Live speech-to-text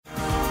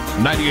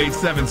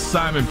98.7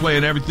 Simon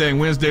playing everything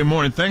Wednesday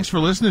morning. Thanks for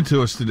listening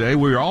to us today.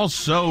 We're all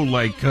so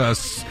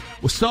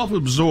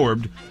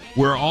self-absorbed.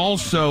 We're all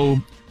so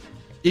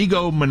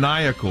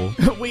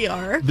egomaniacal. We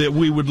are. That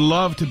we would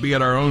love to be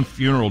at our own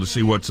funeral to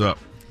see what's up.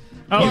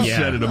 Oh, you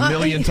said it a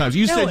million times.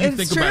 You said you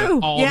think about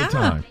it all the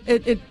time.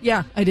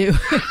 Yeah, I do.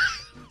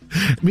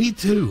 Me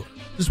too.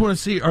 Just want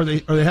to see, are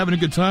they having a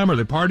good time? Are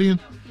they partying?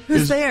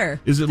 Who's there?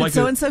 Is it Did like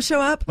so-and-so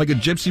show up? Like a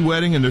gypsy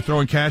wedding and they're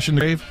throwing cash in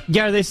the grave?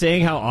 Yeah, are they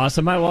saying how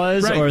awesome I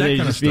was? Right, or are that they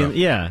kind of just being, stuff.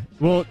 yeah.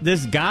 Well,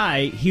 this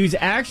guy, he was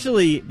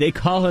actually, they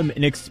call him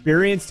an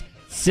experienced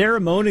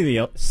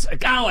ceremonial.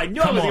 Oh, I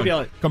knew I was going to be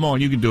able to. Come on,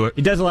 you can do it.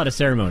 He does a lot of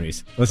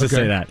ceremonies. Let's just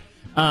say that.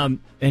 And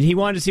he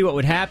wanted to see what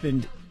would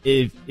happen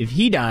if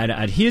he died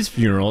at his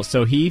funeral.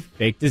 So he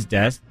faked his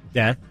death,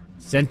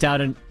 sent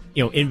out an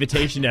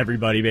invitation to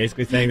everybody,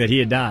 basically saying that he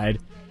had died.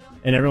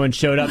 And everyone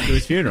showed up to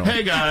his funeral.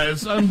 Hey,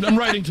 guys, I'm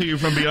writing to you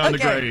from beyond the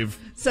grave.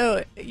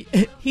 So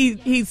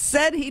he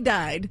said he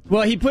died.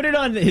 Well, he put it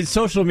on his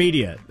social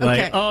media.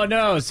 Like, oh,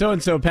 no,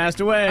 so-and-so passed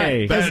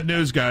away. Bad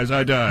news, guys,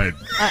 I died.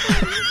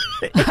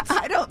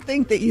 I don't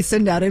think that you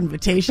send out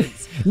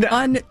invitations. No.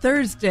 On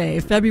Thursday,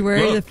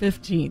 February the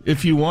 15th.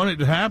 If you want it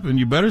to happen,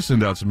 you better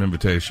send out some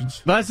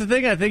invitations. Well, that's the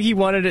thing. I think he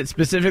wanted it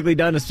specifically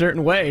done a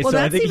certain way. Well, so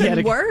that's I think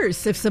even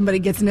worse if somebody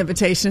gets an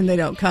invitation and they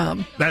don't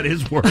come. That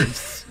is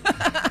worse.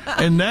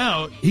 And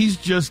now he's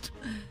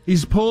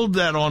pulled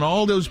that on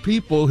all those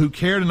people who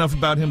cared enough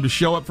about him to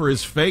show up for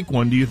his fake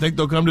one. Do you think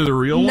they'll come to the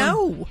real one?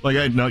 No. Like,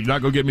 hey, no, you're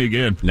not going to get me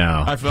again.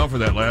 No. I fell for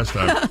that last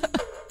time.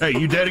 Hey,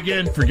 you dead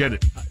again? Forget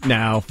it.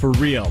 Now, for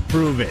real.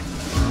 Prove it.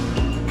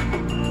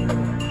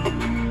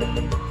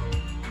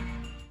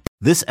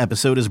 This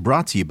episode is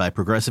brought to you by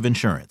Progressive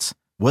Insurance.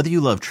 Whether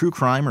you love true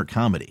crime or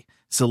comedy,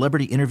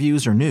 celebrity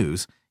interviews or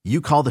news, you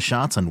call the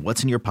shots on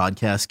what's in your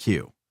podcast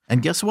queue.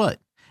 And guess what?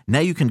 Now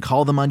you can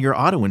call them on your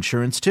auto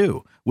insurance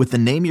too with the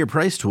Name Your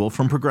Price tool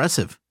from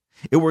Progressive.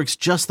 It works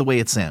just the way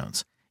it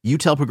sounds. You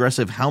tell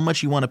Progressive how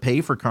much you want to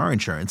pay for car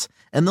insurance,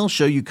 and they'll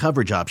show you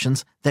coverage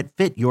options that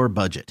fit your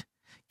budget.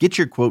 Get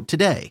your quote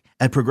today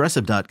at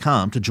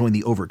Progressive.com to join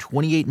the over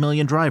 28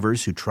 million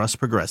drivers who trust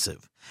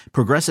Progressive.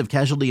 Progressive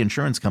Casualty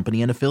Insurance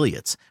Company and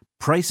Affiliates.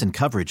 Price and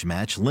coverage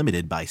match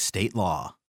limited by state law.